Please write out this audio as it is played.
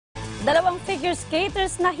Dalawang figure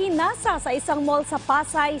skaters na hinasa sa isang mall sa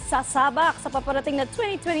Pasay, sasabak sa paparating na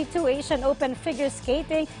 2022 Asian Open Figure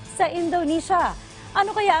Skating sa Indonesia. Ano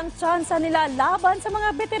kaya ang tsansa nila laban sa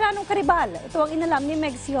mga veteranong karibal? Ito ang inalam ni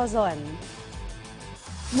Meg Siozon.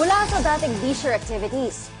 Mula sa dating leisure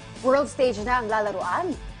activities, world stage na ang lalaruan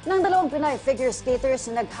ng dalawang Pinay figure skaters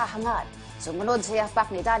na naghahangad. Sumunod sa yapak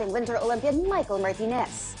ni dating Winter Olympian Michael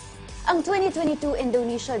Martinez. Ang 2022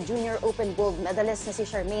 Indonesia Junior Open Gold medalist na si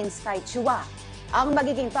Charmaine Sky Chua ang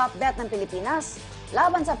magiging top bet ng Pilipinas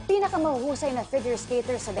laban sa pinakamahuhusay na figure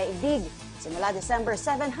skater sa daigdig simula December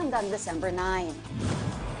 7 hanggang December 9.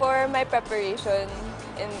 For my preparation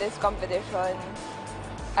in this competition,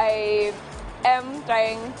 I am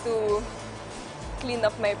trying to clean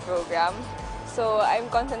up my program. So I'm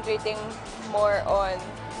concentrating more on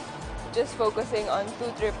just focusing on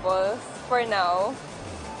 2 triples for now.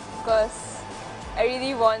 Because I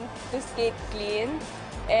really want to skate clean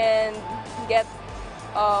and get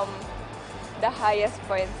the highest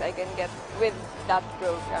points I can get with that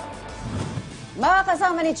program.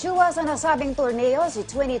 Makakasama ni Chua sa nasabing torneo si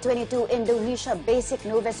 2022 Indonesia Basic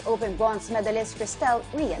Novice Open Bronze medalist Cristel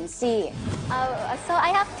Riancy. So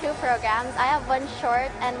I have 2 programs. I have one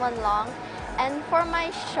short and one long. And for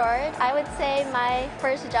my short, I would say my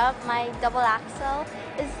first jump, my double axel,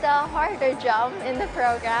 is the harder jump in the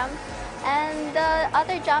program. And the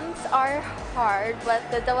other jumps are hard, but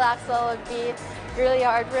the double axel would be really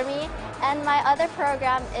hard for me. And my other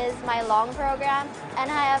program is my long program,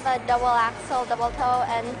 and I have a double axel, double toe,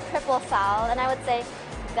 and triple sal. And I would say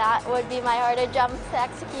that would be my harder jump to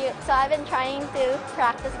execute. So I've been trying to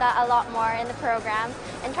practice that a lot more in the program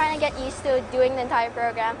and trying to get used to doing the entire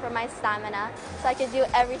program for my stamina so I could do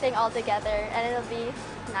everything all together and it'll be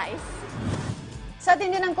nice. Sa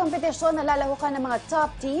tindi ng kompetisyon na lalahukan ng mga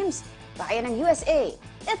top teams, kaya ng USA,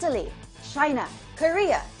 Italy, China,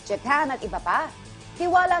 Korea, Japan at iba pa,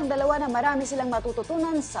 tiwala ang dalawa na marami silang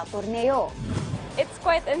matututunan sa torneo. It's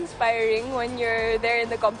quite inspiring when you're there in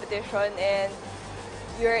the competition and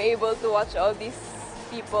you're able to watch all these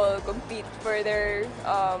people compete for their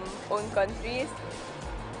own countries.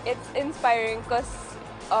 It's inspiring because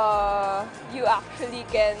you actually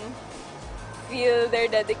can feel their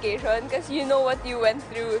dedication because you know what you went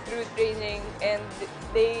through training, and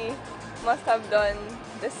they must have done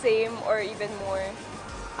the same or even more.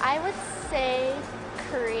 I would say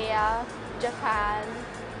Korea, Japan.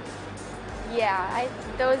 Yeah,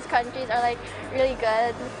 those countries are like really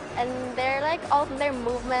good, and they're like all their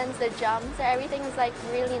movements, the jumps, everything is like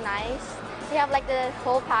really nice. They have like the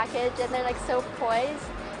whole package, and they're like so poised.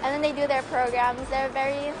 And then they do their programs. They're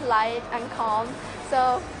very light and calm.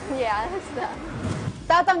 So yeah, that's them.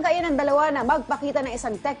 Tatangkayin ng dalawa na magpakita ng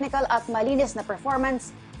isang technical at malinis na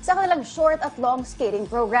performance sa kanilang short at long skating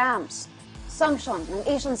programs. Sanctioned ng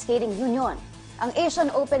Asian Skating Union, ang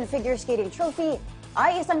Asian Open Figure Skating Trophy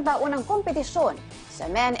ay isang taunang kompetisyon sa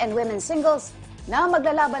men and women singles na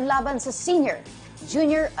maglalaban-laban sa senior,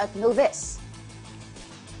 junior at novice.